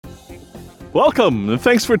Welcome, and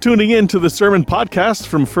thanks for tuning in to the Sermon Podcast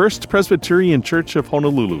from First Presbyterian Church of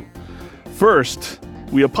Honolulu. First,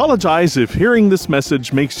 we apologize if hearing this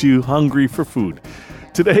message makes you hungry for food.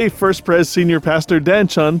 Today, First Pres Senior Pastor Dan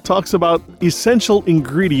Chun talks about essential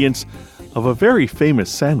ingredients of a very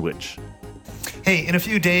famous sandwich. Hey, in a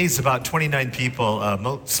few days, about 29 people,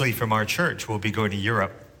 mostly from our church, will be going to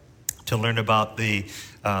Europe to learn about the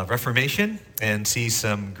Reformation and see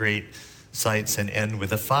some great sights and end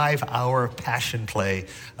with a 5-hour passion play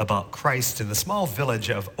about Christ in the small village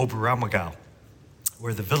of Oberammergau,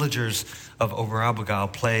 where the villagers of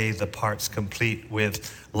Oberammergau play the parts complete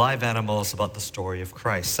with live animals about the story of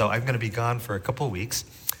Christ. So I'm going to be gone for a couple of weeks.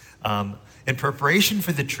 In preparation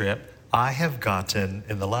for the trip, I have gotten,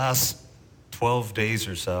 in the last 12 days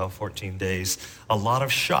or so, 14 days, a lot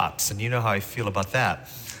of shots, and you know how I feel about that.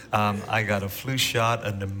 I got a flu shot,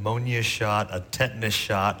 a pneumonia shot, a tetanus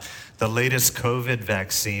shot, the latest COVID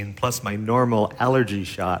vaccine, plus my normal allergy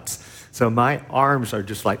shots. So my arms are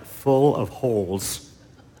just like full of holes.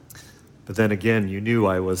 But then again, you knew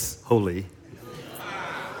I was holy.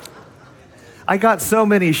 I got so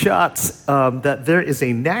many shots that there is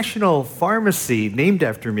a national pharmacy named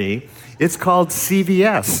after me. It's called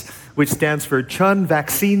CVS, which stands for Chun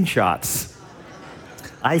Vaccine Shots.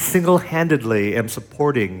 I single-handedly am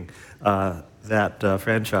supporting that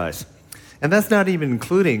franchise. And that's not even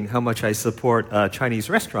including how much I support Chinese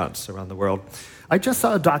restaurants around the world. I just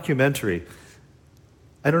saw a documentary.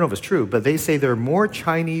 I don't know if it's true, but they say there are more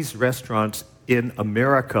Chinese restaurants in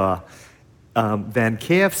America than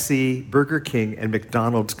KFC, Burger King, and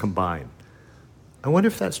McDonald's combined. I wonder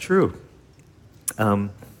if that's true. And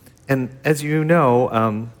as you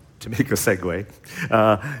know, to make a segue,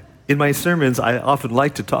 in my sermons, I often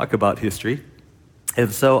like to talk about history.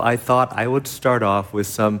 And so I thought I would start off with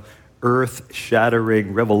some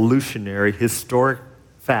earth-shattering, revolutionary, historic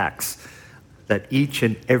facts that each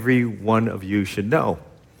and every one of you should know.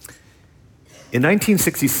 In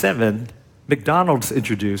 1967, McDonald's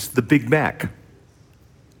introduced the Big Mac.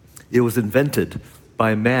 It was invented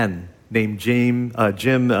by a man named Jim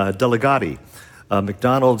Delligatti, a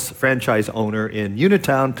McDonald's franchise owner in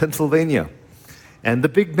Uniontown, Pennsylvania. And the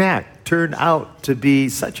Big Mac turned out to be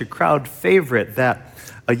such a crowd favorite that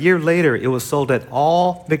a year later it was sold at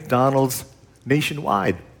all McDonald's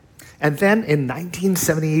nationwide. And then in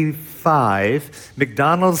 1975,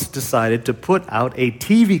 McDonald's decided to put out a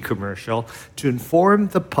TV commercial to inform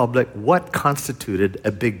the public what constituted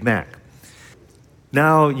a Big Mac.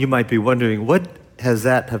 Now you might be wondering, what has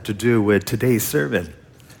that have to do with today's sermon?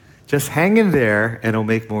 Just hang in there and it'll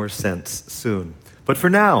make more sense soon. But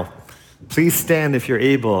for now, please stand if you're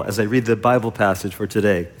able as I read the Bible passage for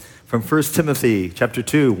today from 1 Timothy chapter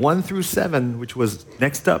 2, 1 through 7, which was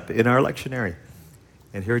next up in our lectionary.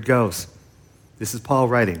 And here it goes. This is Paul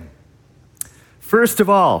writing. First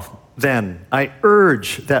of all, then, I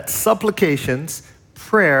urge that supplications,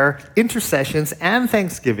 prayer, intercessions, and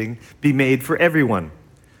thanksgiving be made for everyone,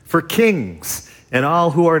 for kings and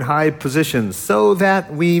all who are in high positions, so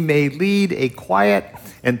that we may lead a quiet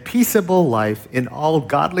and peaceable life in all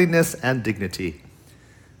godliness and dignity.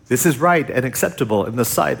 This is right and acceptable in the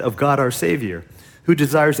sight of God our Savior, who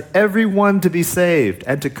desires everyone to be saved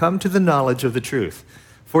and to come to the knowledge of the truth.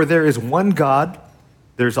 For there is one God,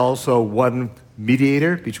 there's also one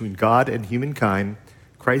mediator between God and humankind,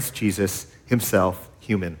 Christ Jesus, himself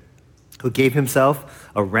human, who gave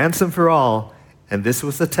himself a ransom for all, and this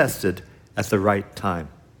was attested at the right time.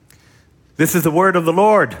 This is the word of the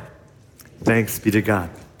Lord. Thanks be to God.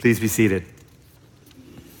 Please be seated.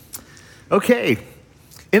 Okay,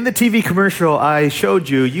 in the TV commercial I showed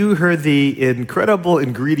you, you heard the incredible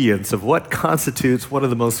ingredients of what constitutes one of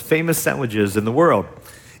the most famous sandwiches in the world.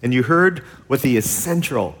 And you heard what the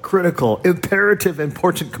essential, critical, imperative,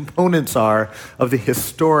 important components are of the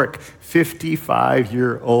historic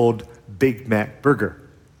 55-year-old Big Mac burger.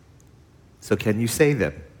 So can you say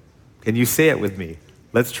them? Can you say it with me?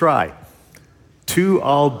 Let's try. 2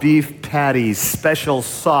 all-beef patties, special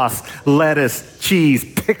sauce, lettuce, cheese,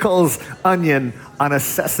 pickles, onion on a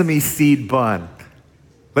sesame seed bun.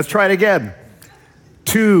 Let's try it again.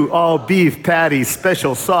 2 all-beef patties,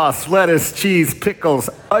 special sauce, lettuce, cheese, pickles,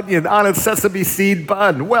 onion on a sesame seed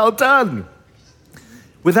bun. Well done.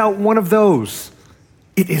 Without one of those,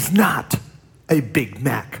 it is not a Big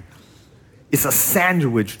Mac. It's a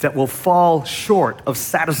sandwich that will fall short of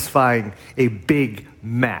satisfying a Big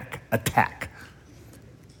Mac attack.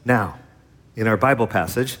 Now, in our Bible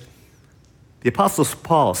passage, the Apostle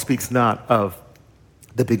Paul speaks not of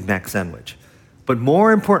the Big Mac sandwich, but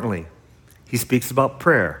more importantly, he speaks about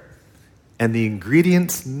prayer and the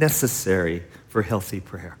ingredients necessary for healthy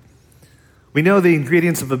prayer. We know the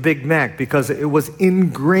ingredients of a Big Mac because it was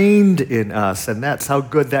ingrained in us, and that's how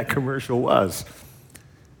good that commercial was.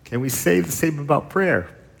 Can we say the same about prayer?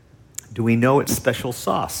 Do we know its special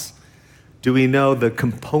sauce? Do we know the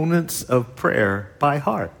components of prayer by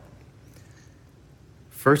heart?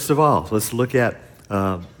 First of all, let's look at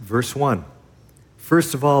verse 1.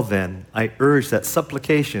 First of all, then, I urge that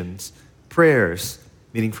supplications, prayers,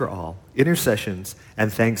 meaning for all, intercessions,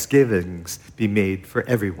 and thanksgivings be made for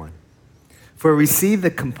everyone. For we see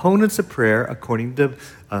the components of prayer according to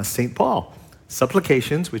St. Paul.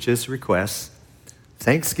 Supplications, which is requests,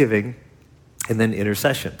 thanksgiving, and then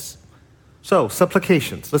intercessions. So,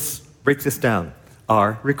 supplications, let's break this down,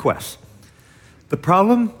 are requests. The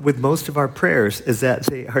problem with most of our prayers is that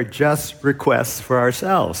they are just requests for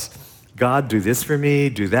ourselves. God, do this for me,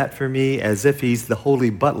 do that for me, as if he's the holy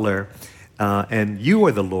butler, and you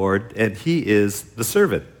are the Lord, and he is the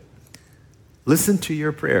servant. Listen to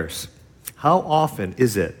your prayers. How often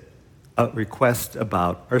is it a request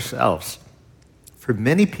about ourselves? For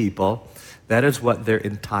many people, that is what their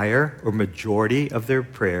entire or majority of their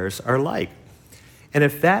prayers are like. And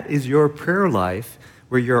if that is your prayer life,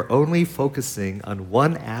 where you're only focusing on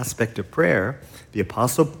one aspect of prayer, the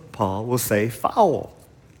Apostle Paul will say, foul.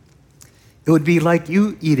 It would be like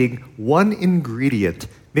you eating one ingredient,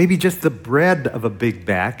 maybe just the bread of a Big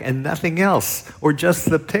Mac and nothing else, or just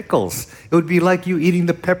the pickles. It would be like you eating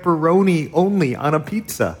the pepperoni only on a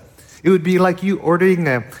pizza. It would be like you ordering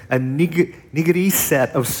a nigiri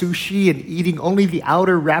set of sushi and eating only the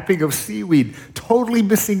outer wrapping of seaweed, totally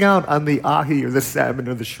missing out on the ahi or the salmon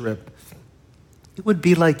or the shrimp. It would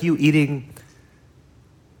be like you eating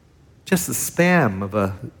just the spam of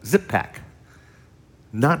a zip pack.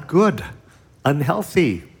 Not good,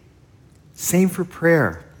 unhealthy. Same for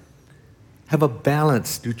prayer. Have a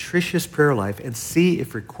balanced, nutritious prayer life and see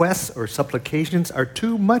if requests or supplications are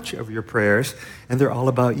too much of your prayers and they're all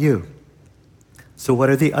about you. So what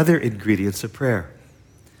are the other ingredients of prayer?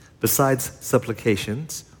 Besides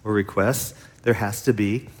supplications or requests, there has to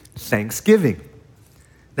be thanksgiving.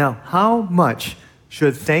 Now, how much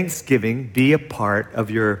should thanksgiving be a part of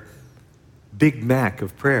your Big Mac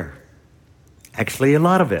of prayer? Actually, a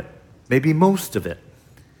lot of it, maybe most of it.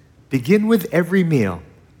 Begin with every meal.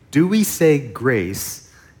 Do we say grace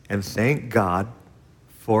and thank God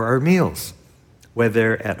for our meals,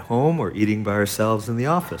 whether at home or eating by ourselves in the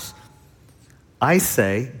office? I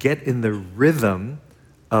say get in the rhythm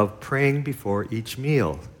of praying before each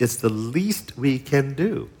meal. It's the least we can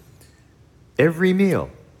do. Every meal,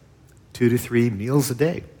 2 to 3 meals a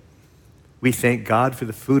day. We thank God for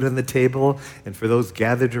the food on the table and for those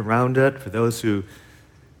gathered around it, for those who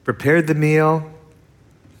prepared the meal.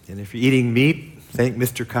 And if you're eating meat, thank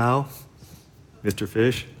Mr. Cow, Mr.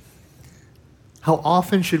 Fish. How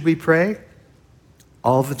often should we pray?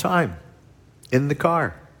 All the time. In the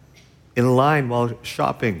car, in line while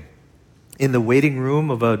shopping, in the waiting room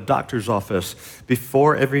of a doctor's office,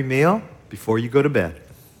 before every meal, before you go to bed.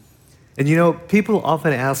 And you know, people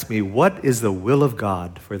often ask me, what is the will of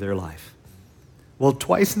God for their life? Well,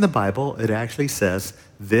 twice in the Bible, it actually says,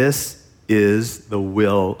 this is the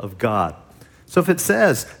will of God. So if it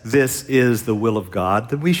says, this is the will of God,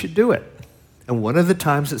 then we should do it. And one of the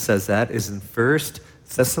times it says that is in 1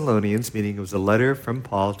 Thessalonians, meaning it was a letter from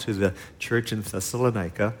Paul to the church in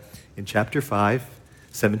Thessalonica, in chapter 5,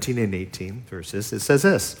 17 and 18 verses. It says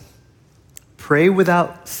this, pray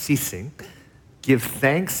without ceasing, give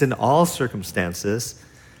thanks in all circumstances,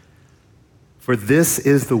 for this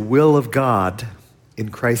is the will of God in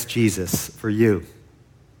Christ Jesus for you.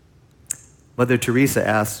 Mother Teresa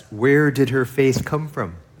asked, where did her faith come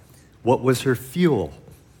from? What was her fuel?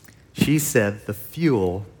 She said the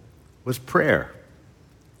fuel was prayer.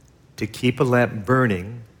 To keep a lamp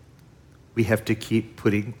burning, we have to keep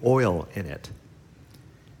putting oil in it.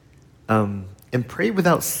 And pray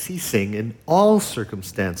without ceasing in all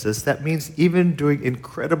circumstances. That means even during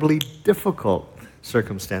incredibly difficult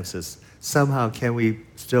circumstances. Somehow can we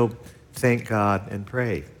still thank God and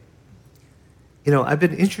pray? You know, I've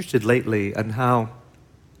been interested lately on how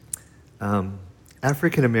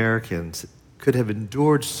African Americans could have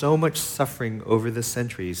endured so much suffering over the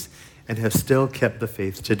centuries and have still kept the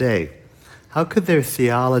faith today. How could their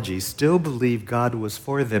theology still believe God was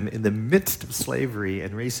for them in the midst of slavery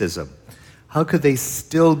and racism? How could they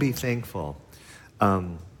still be thankful?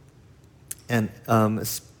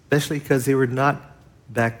 Especially because they were not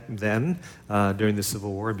back then, during the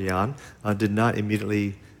Civil War and beyond, did not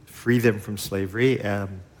immediately free them from slavery,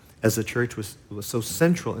 as the church was so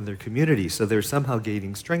central in their community. So they're somehow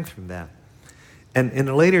gaining strength from that. And in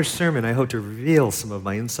a later sermon, I hope to reveal some of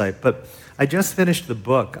my insight. But I just finished the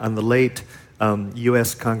book on the late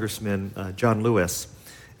U.S. Congressman John Lewis.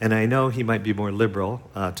 And I know he might be more liberal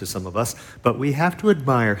to some of us, but we have to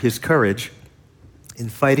admire his courage in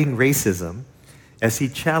fighting racism as he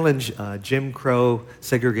challenged Jim Crow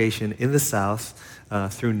segregation in the South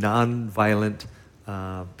through nonviolent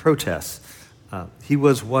protests. He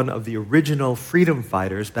was one of the original freedom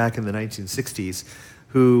fighters back in the 1960s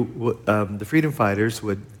who the freedom riders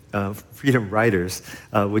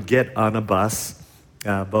would get on a bus,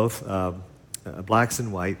 both blacks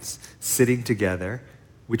and whites, sitting together,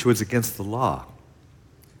 which was against the law.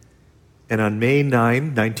 And on May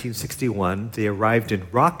 9, 1961, they arrived in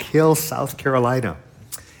Rock Hill, South Carolina.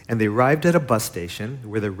 And they arrived at a bus station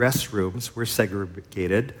where the restrooms were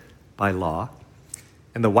segregated by law.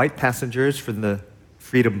 And the white passengers from the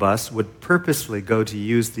Freedom Bus would purposely go to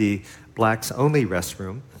use the blacks-only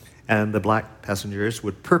restroom, and the black passengers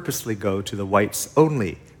would purposely go to the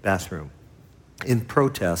whites-only bathroom in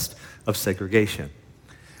protest of segregation.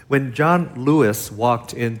 When John Lewis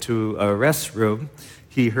walked into a restroom,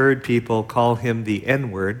 he heard people call him the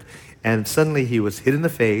N-word, and suddenly he was hit in the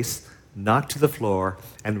face, knocked to the floor,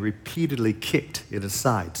 and repeatedly kicked in his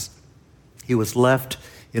sides. He was left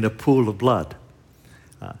in a pool of blood.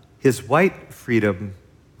 His white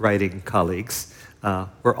freedom-riding colleagues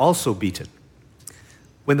were also beaten.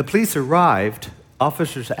 When the police arrived,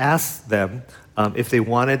 officers asked them if they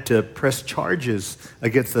wanted to press charges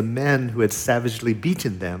against the men who had savagely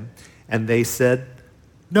beaten them, and they said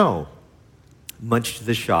no, much to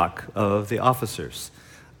the shock of the officers.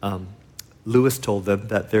 Lewis told them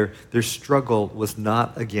that their struggle was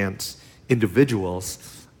not against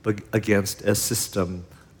individuals, but against a system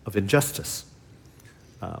of injustice.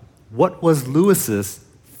 What was Lewis's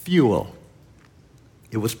fuel?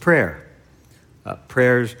 It was prayer.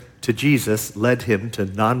 Prayers to Jesus led him to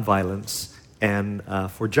nonviolence and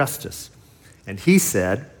for justice. And he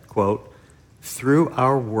said, quote, "Through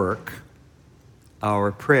our work,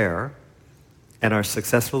 our prayer, and our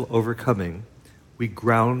successful overcoming, we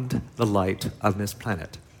ground the light on this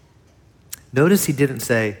planet." Notice he didn't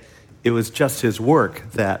say it was just his work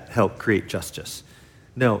that helped create justice.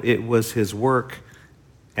 No, it was his work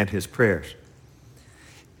and his prayers.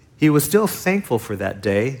 He was still thankful for that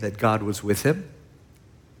day that God was with him.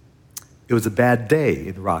 It was a bad day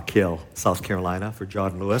in Rock Hill, South Carolina for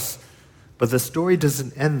John Lewis, but the story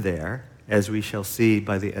doesn't end there, as we shall see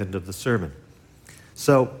by the end of the sermon.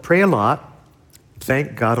 So pray a lot,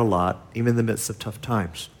 thank God a lot, even in the midst of tough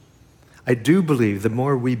times. I do believe the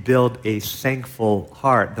more we build a thankful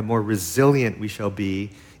heart, the more resilient we shall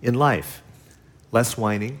be in life. Less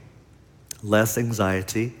whining, less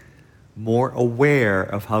anxiety, more aware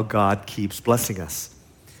of how God keeps blessing us.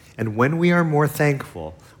 And when we are more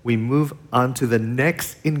thankful, we move on to the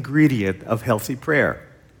next ingredient of healthy prayer.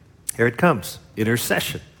 Here it comes,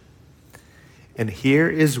 intercession. And here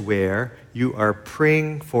is where you are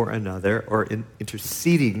praying for another or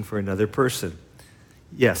interceding for another person.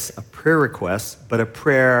 Yes, a prayer request, but a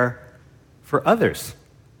prayer for others.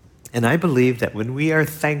 And I believe that when we are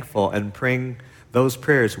thankful and praying those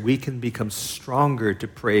prayers, we can become stronger to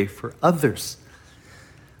pray for others.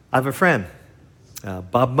 I have a friend,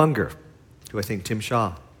 Bob Munger, who I think Tim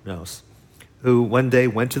Shaw knows, who one day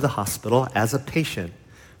went to the hospital as a patient.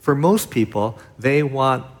 For most people, they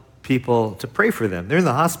want people to pray for them. They're in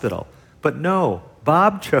the hospital. But no,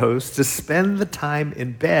 Bob chose to spend the time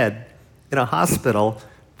in bed in a hospital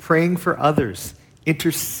praying for others,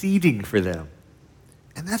 interceding for them.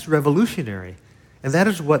 And that's revolutionary. And that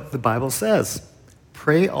is what the Bible says.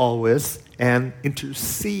 Pray always and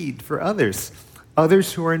intercede for others.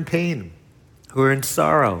 Others who are in pain, who are in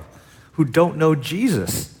sorrow, who don't know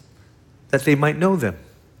Jesus, that they might know them.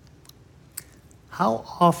 How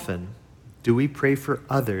often do we pray for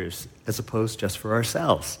others as opposed just for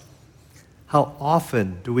ourselves? How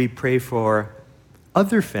often do we pray for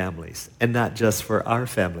other families and not just for our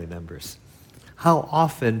family members? How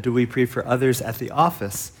often do we pray for others at the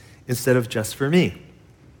office instead of just for me?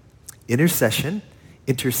 Intercession,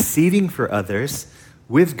 interceding for others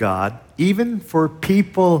with God, even for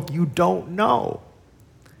people you don't know.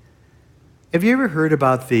 Have you ever heard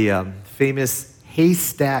about the famous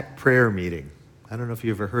haystack prayer meeting? I don't know if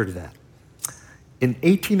you ever heard of that. In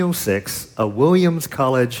 1806, a Williams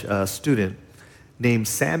College student named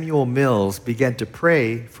Samuel Mills began to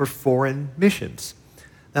pray for foreign missions.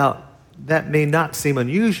 Now, that may not seem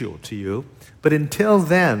unusual to you, but until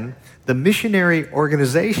then, the missionary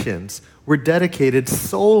organizations were dedicated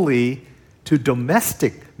solely to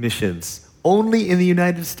domestic missions, only in the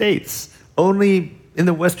United States, only in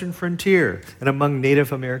the Western frontier and among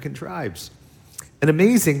Native American tribes. And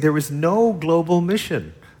amazing, there was no global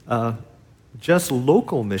mission, just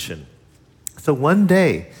local mission. So one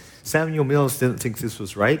day, Samuel Mills didn't think this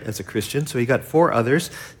was right as a Christian, so he got 4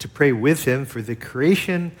 others to pray with him for the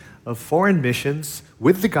creation of foreign missions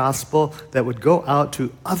with the gospel that would go out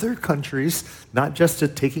to other countries, not just to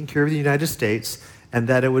taking care of the United States, and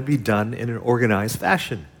that it would be done in an organized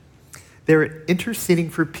fashion. They were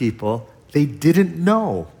interceding for people they didn't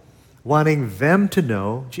know, wanting them to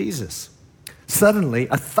know Jesus. Suddenly,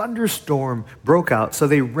 a thunderstorm broke out, so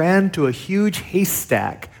they ran to a huge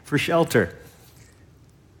haystack for shelter.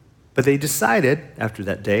 But they decided, after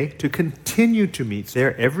that day, to continue to meet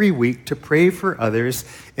there every week to pray for others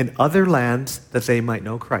in other lands that they might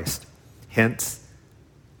know Christ. Hence,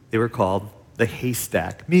 they were called the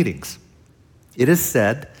haystack meetings. It is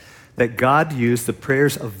said that God used the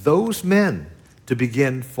prayers of those men to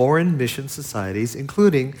begin foreign mission societies,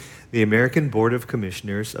 including the American Board of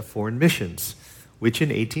Commissioners of Foreign Missions, which in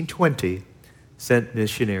 1820 sent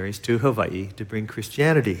missionaries to Hawaii to bring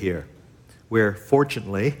Christianity here, where,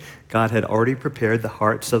 fortunately, God had already prepared the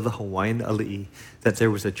hearts of the Hawaiian ali'i that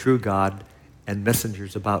there was a true God and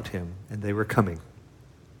messengers about him, and they were coming.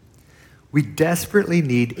 We desperately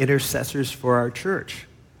need intercessors for our church.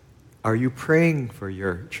 Are you praying for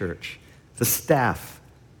your church, the staff,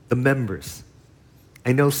 the members?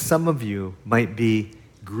 I know some of you might be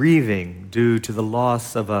grieving due to the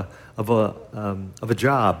loss of a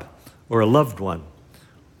job or a loved one,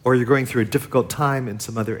 or you're going through a difficult time in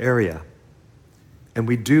some other area. And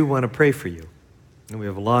we do want to pray for you. And we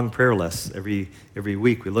have a long prayer list every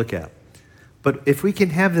week we look at. But if we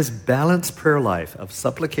can have this balanced prayer life of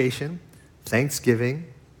supplication, thanksgiving,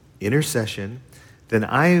 intercession, then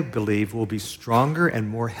I believe we'll be stronger and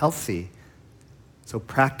more healthy. So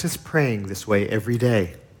practice praying this way every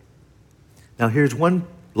day. Now here's one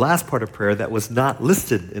last part of prayer that was not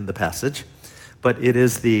listed in the passage, but it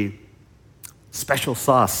is the special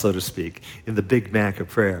sauce, so to speak, in the Big Mac of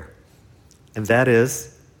prayer. And that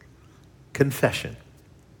is confession.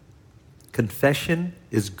 Confession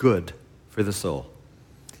is good for the soul.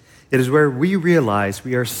 It is where we realize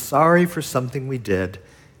we are sorry for something we did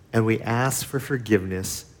and we ask for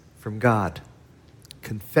forgiveness from God.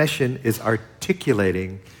 Confession is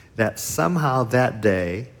articulating that somehow that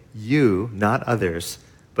day, you, not others,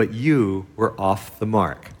 but you were off the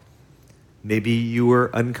mark. Maybe you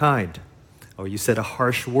were unkind, or you said a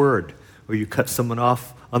harsh word, or you cut someone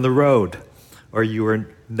off on the road, or you were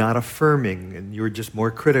not affirming and you were just more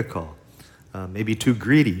critical, maybe too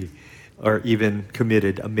greedy, or even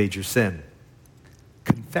committed a major sin.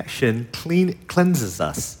 Confession cleanses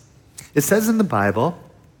us. It says in the Bible,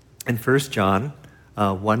 in 1 John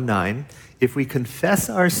 1:9, if we confess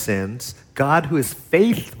our sins, God, who is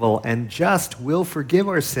faithful and just, will forgive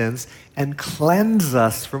our sins and cleanse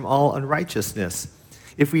us from all unrighteousness.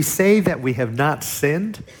 If we say that we have not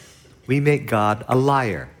sinned, we make God a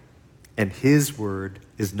liar, and his word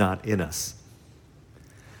is not in us.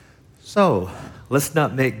 So, let's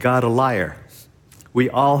not make God a liar. We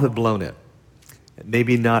all have blown it.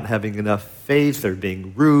 Maybe not having enough faith, or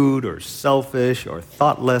being rude, or selfish, or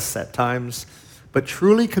thoughtless at times. But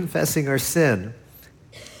truly confessing our sin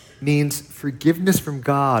means forgiveness from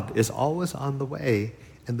God is always on the way,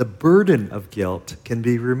 and the burden of guilt can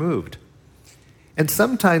be removed. And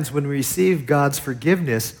sometimes when we receive God's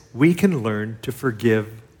forgiveness, we can learn to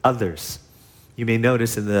forgive others. You may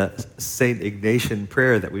notice in the St. Ignatian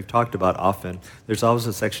prayer that we've talked about often, there's always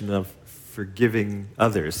a section of forgiving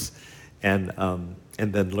others and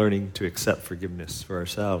then learning to accept forgiveness for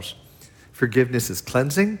ourselves. Forgiveness is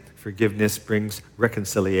cleansing. Forgiveness brings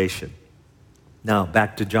reconciliation. Now,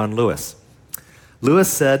 back to John Lewis.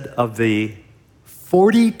 Lewis said of the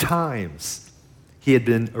 40 times he had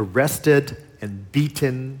been arrested and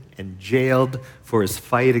beaten and jailed for his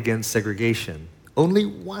fight against segregation, only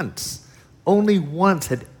once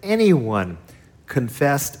had anyone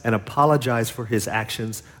confessed and apologized for his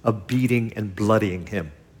actions of beating and bloodying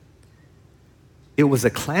him. It was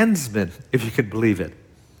a Klansman, if you could believe it,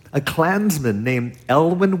 a Klansman named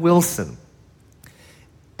Elwyn Wilson.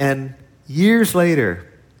 And years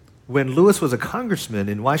later, when Lewis was a congressman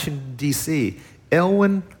in Washington, D.C.,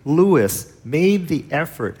 Elwyn Lewis made the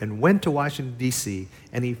effort and went to Washington, D.C.,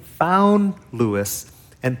 and he found Lewis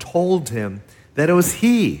and told him that it was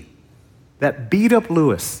he that beat up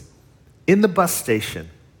Lewis in the bus station,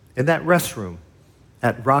 in that restroom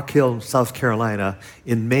at Rock Hill, South Carolina,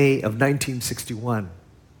 in May of 1961.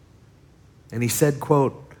 And he said,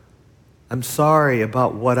 quote, "I'm sorry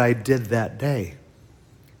about what I did that day.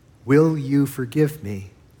 Will you forgive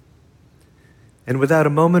me?" And without a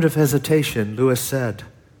moment of hesitation, Lewis said,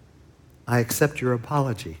 "I accept your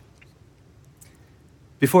apology."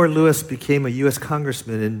 Before Lewis became a U.S.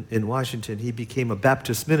 congressman in Washington, he became a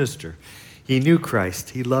Baptist minister. He knew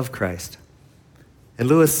Christ. He loved Christ. And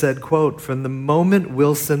Lewis said, quote, "From the moment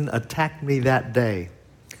Wilson attacked me that day,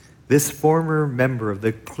 this former member of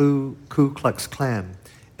the Ku Klux Klan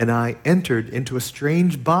and I entered into a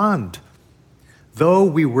strange bond. Though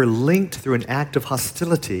we were linked through an act of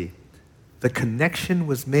hostility, the connection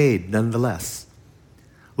was made nonetheless."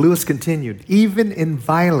 Lewis continued, "Even in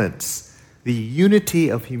violence, the unity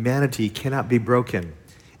of humanity cannot be broken.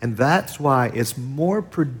 And that's why it's more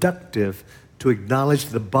productive to acknowledge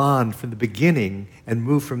the bond from the beginning and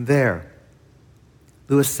move from there."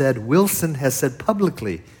 Lewis said, "Wilson has said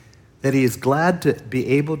publicly that he is glad to be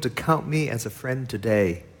able to count me as a friend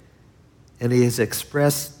today. And he has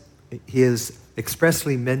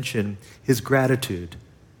expressly mentioned his gratitude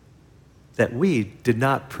that we did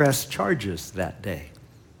not press charges that day."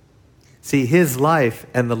 See, his life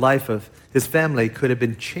and the life of his family could have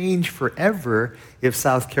been changed forever if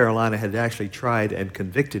South Carolina had actually tried and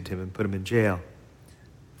convicted him and put him in jail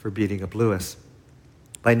for beating up Lewis.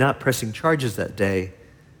 By not pressing charges that day,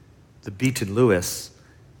 the beaten Lewis,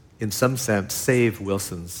 in some sense, saved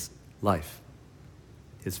Wilson's life,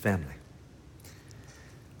 his family.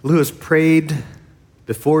 Lewis prayed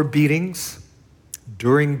before beatings,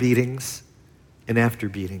 during beatings, and after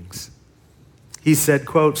beatings. He said,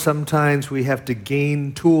 quote, "Sometimes we have to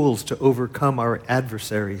gain tools to overcome our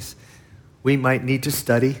adversaries. We might need to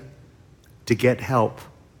study, to get help,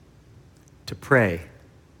 to pray,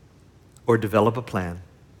 or develop a plan.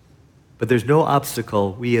 But there's no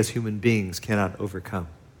obstacle we as human beings cannot overcome."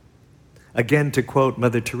 Again, to quote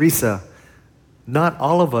Mother Teresa, "Not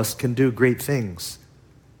all of us can do great things,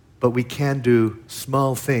 but we can do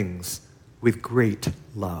small things with great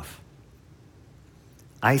love."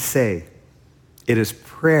 I say, it is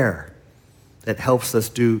prayer that helps us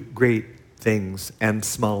do great things and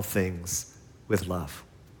small things with love.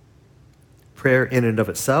 Prayer in and of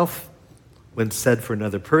itself, when said for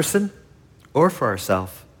another person or for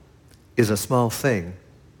ourselves, is a small thing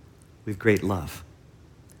with great love.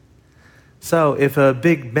 So if a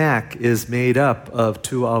Big Mac is made up of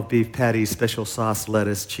 2 all-beef patties, special sauce,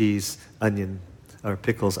 lettuce, cheese, onion, or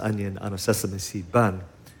pickles, onion on a sesame seed bun,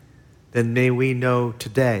 then may we know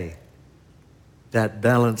today that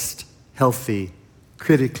balanced, healthy,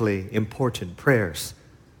 critically important prayers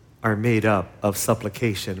are made up of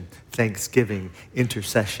supplication, thanksgiving,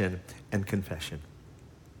 intercession, and confession.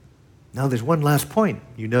 Now there's one last point.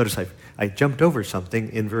 You notice I jumped over something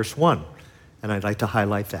in verse 1, and I'd like to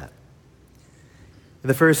highlight that. In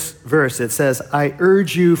the first verse it says, "I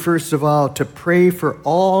urge you first of all to pray for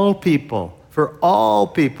all people, for all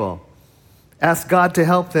people. Ask God to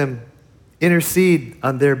help them, intercede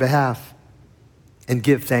on their behalf, and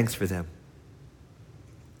give thanks for them."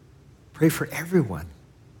 Pray for everyone.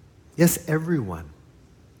 Yes, everyone.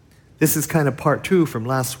 This is kind of part 2 from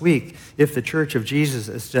last week. If the Church of Jesus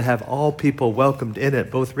is to have all people welcomed in it,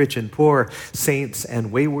 both rich and poor, saints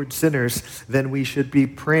and wayward sinners, then we should be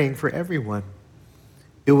praying for everyone.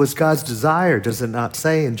 It was God's desire, does it not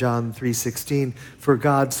say in John 3:16, "For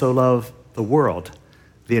God so loved the world,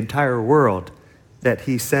 the entire world, that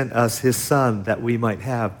he sent us his Son that we might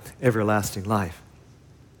have everlasting life."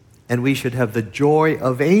 And we should have the joy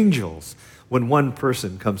of angels when one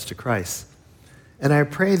person comes to Christ. And I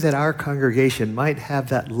pray that our congregation might have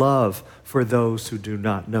that love for those who do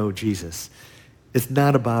not know Jesus. It's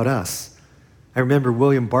not about us. I remember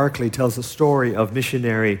William Barclay tells a story of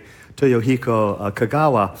missionary Toyohiko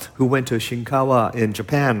Kagawa, who went to Shinkawa in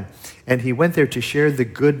Japan. And he went there to share the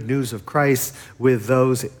good news of Christ with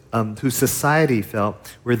those whose society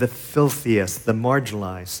felt were the filthiest, the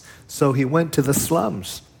marginalized. So he went to the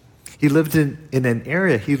slums. He lived in an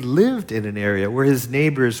area where his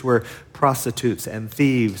neighbors were prostitutes and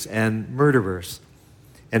thieves and murderers.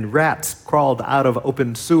 And rats crawled out of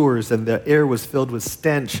open sewers, and the air was filled with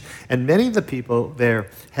stench. And many of the people there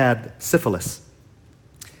had syphilis.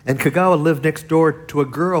 And Kagawa lived next door to a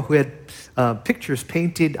girl who had pictures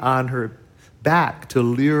painted on her back to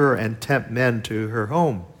lure and tempt men to her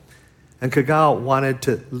home. And Kagawa wanted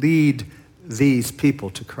to lead these people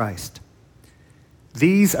to Christ.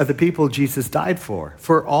 These are the people Jesus died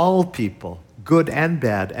for all people, good and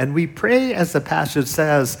bad. And we pray, as the passage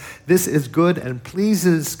says, this is good and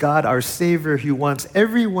pleases God, our Savior, who wants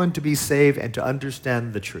everyone to be saved and to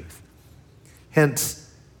understand the truth. Hence,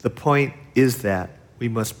 the point is that we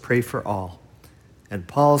must pray for all. And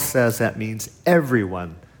Paul says that means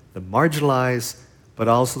everyone, the marginalized, but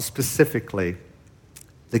also specifically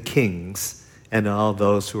the kings and all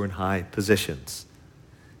those who are in high positions.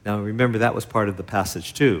 Now remember, that was part of the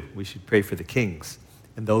passage too. We should pray for the kings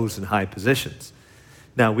and those in high positions.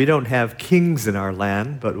 Now, we don't have kings in our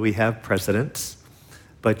land, but we have presidents,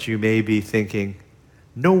 But you may be thinking,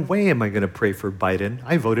 no way am I going to pray for Biden.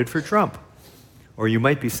 I voted for Trump. Or you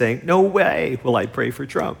might be saying, no way will I pray for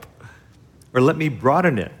Trump. Or let me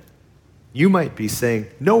broaden it. You might be saying,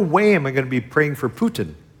 no way am I going to be praying for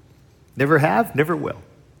Putin. Never have, never will.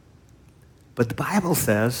 But the Bible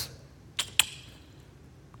says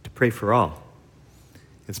to pray for all.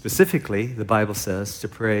 And specifically, the Bible says to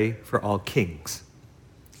pray for all kings.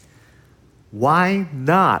 Why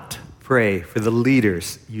not pray for the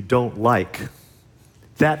leaders you don't like?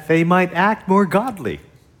 That they might act more godly.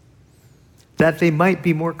 That they might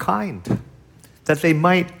be more kind. That they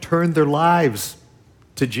might turn their lives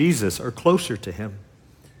to Jesus or closer to him.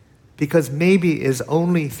 Because maybe it's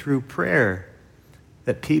only through prayer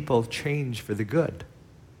that people change for the good.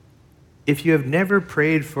 If you have never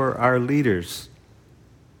prayed for our leaders,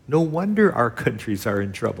 no wonder our countries are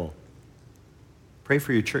in trouble. Pray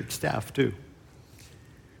for your church staff too.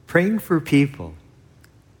 Praying for people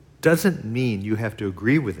doesn't mean you have to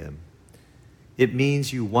agree with them. It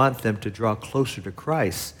means you want them to draw closer to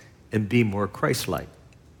Christ and be more Christ-like.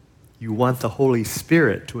 You want the Holy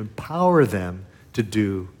Spirit to empower them to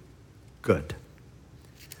do good.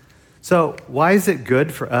 So, why is it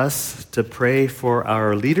good for us to pray for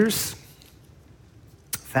our leaders?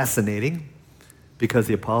 Fascinating, because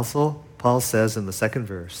the Apostle Paul says in the second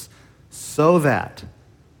verse, so that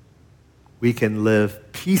we can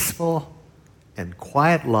live peaceful and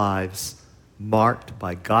quiet lives marked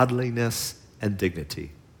by godliness and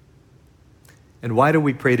dignity. And why do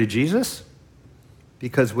we pray to Jesus?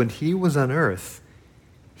 Because when he was on earth,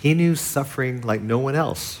 he knew suffering like no one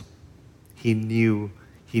else. He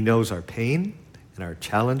knows our pain and our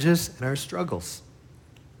challenges and our struggles.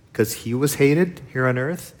 Because he was hated here on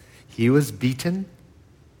earth. He was beaten.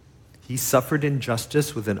 He suffered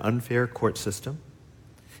injustice with an unfair court system.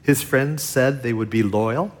 His friends said they would be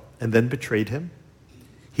loyal and then betrayed him.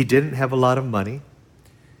 He didn't have a lot of money.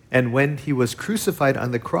 And when he was crucified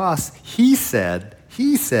on the cross, he said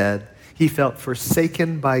he felt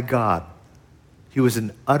forsaken by God. He was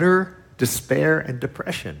in utter despair and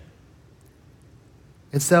depression.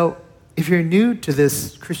 And so, if you're new to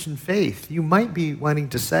this Christian faith, you might be wanting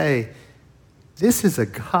to say, this is a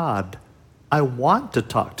God I want to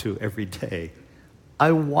talk to every day.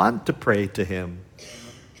 I want to pray to him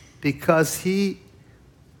because he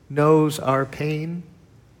knows our pain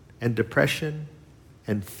and depression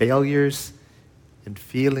and failures and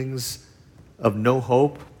feelings of no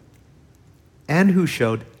hope, and who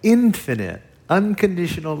showed infinite,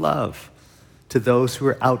 unconditional love to those who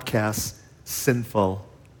are outcasts, sinful,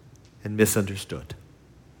 and misunderstood.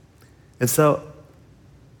 And so,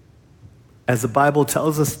 as the Bible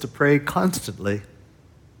tells us to pray constantly,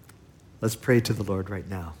 let's pray to the Lord right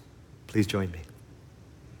now. Please join me.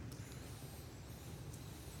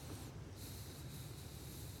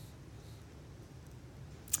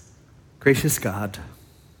 Gracious God,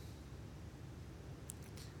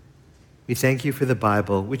 we thank you for the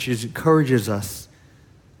Bible, which encourages us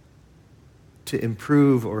to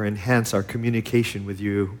improve or enhance our communication with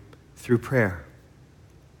you through prayer.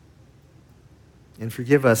 And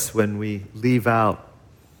forgive us when we leave out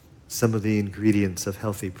some of the ingredients of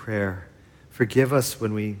healthy prayer. Forgive us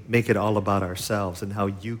when we make it all about ourselves and how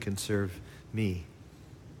you can serve me.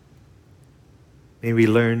 May we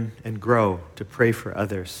learn and grow to pray for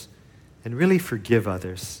others and really forgive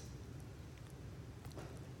others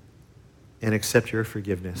and accept your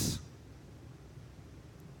forgiveness.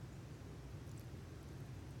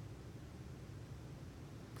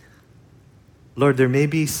 Lord, there may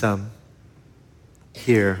be some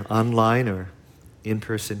here, online or in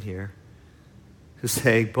person here, who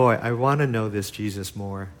say, boy, I want to know this Jesus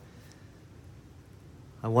more.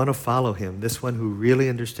 I want to follow him, this one who really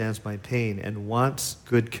understands my pain and wants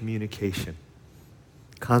good communication,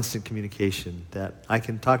 constant communication, that I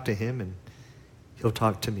can talk to him and he'll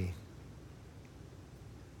talk to me.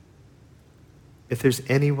 If there's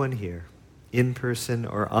anyone here, in person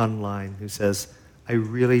or online, who says, I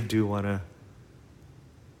really do want to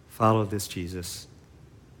follow this Jesus,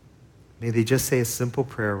 may they just say a simple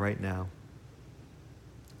prayer right now,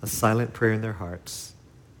 a silent prayer in their hearts,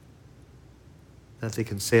 that they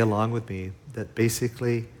can say along with me, that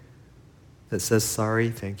basically, that says, sorry,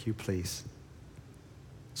 thank you, please.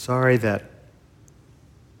 Sorry that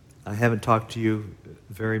I haven't talked to you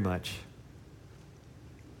very much,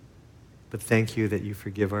 but thank you that you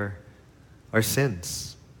forgive our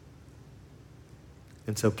sins.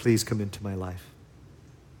 And so please come into my life.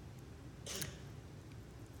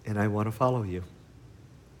 And I want to follow you.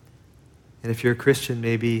 And if you're a Christian,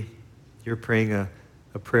 maybe you're praying a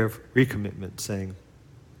prayer of recommitment, saying,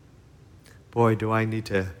 boy, do I need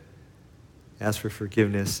to ask for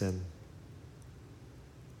forgiveness and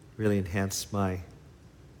really enhance my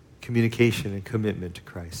communication and commitment to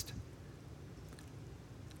Christ.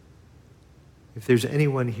 If there's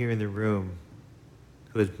anyone here in the room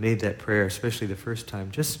who has made that prayer, especially the first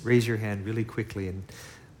time, just raise your hand really quickly, and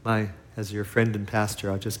as your friend and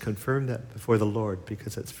pastor, I'll just confirm that before the Lord,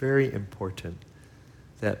 because it's very important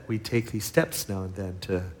that we take these steps now and then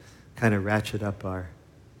to kind of ratchet up our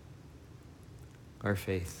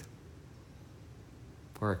faith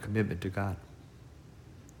or our commitment to God.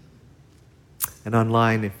 And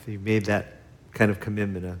online, if you made that kind of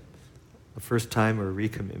commitment, a first time or a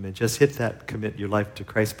recommitment, just hit that commit your life to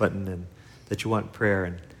Christ button, and that you want prayer,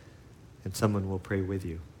 and someone will pray with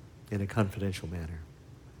you in a confidential manner.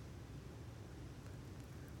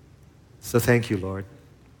 So thank you, Lord.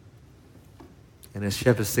 And as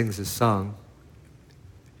Sheva sings this song,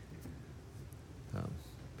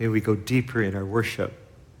 may we go deeper in our worship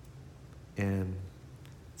and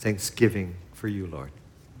thanksgiving for you, Lord.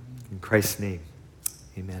 In Christ's name,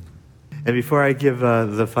 amen. And before I give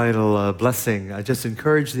the final blessing, I just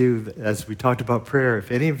encourage you, as we talked about prayer,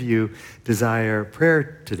 if any of you desire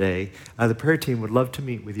prayer today, the prayer team would love to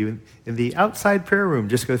meet with you in the outside prayer room.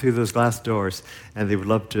 Just go through those glass doors, and they would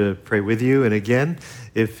love to pray with you. And again,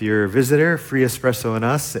 if you're a visitor, free espresso on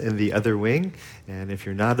us in the other wing. And if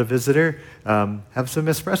you're not a visitor, have some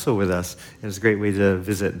espresso with us. And it's a great way to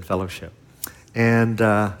visit and fellowship. And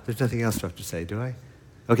there's nothing else to have to say, do I?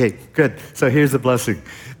 Okay, good. So here's the blessing.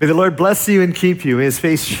 May the Lord bless you and keep you. May his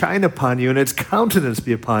face shine upon you and its countenance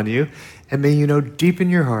be upon you. And may you know deep in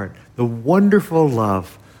your heart the wonderful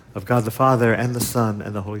love of God the Father and the Son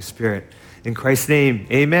and the Holy Spirit. In Christ's name,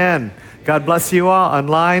 amen. God bless you all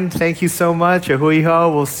online. Thank you so much. Ahui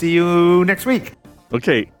ho. We'll see you next week.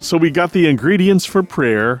 Okay, so we got the ingredients for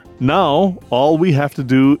prayer. Now, all we have to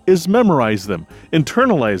do is memorize them,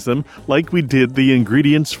 internalize them, like we did the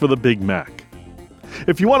ingredients for the Big Mac.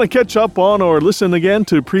 If you want to catch up on or listen again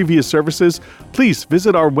to previous services, please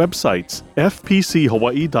visit our websites,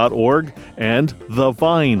 fpchawaii.org and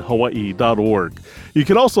thevinehawaii.org. You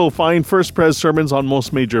can also find First Pres sermons on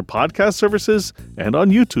most major podcast services and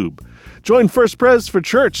on YouTube. Join First Pres for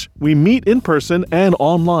church. We meet in person and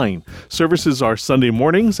online. Services are Sunday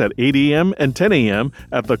mornings at 8 a.m. and 10 a.m.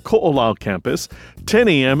 at the Ko'olau campus, 10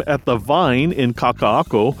 a.m. at the Vine in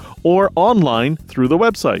Kaka'ako, or online through the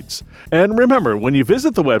websites. And remember, when you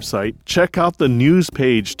visit the website, check out the news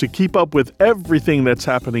page to keep up with everything that's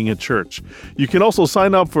happening at church. You can also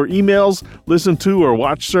sign up for emails, listen to or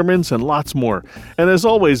watch sermons, and lots more. And as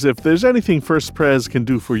always, if there's anything First Pres can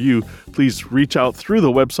do for you, please reach out through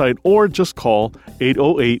the website or just call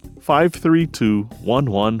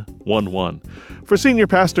 808-532-1111. For Senior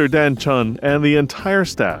Pastor Dan Chun and the entire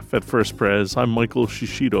staff at First Pres, I'm Michael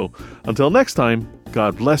Shishido. Until next time,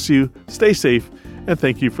 God bless you, stay safe, and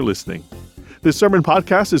thank you for listening. This sermon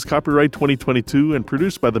podcast is copyright 2022 and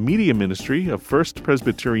produced by the Media Ministry of First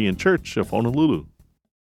Presbyterian Church of Honolulu.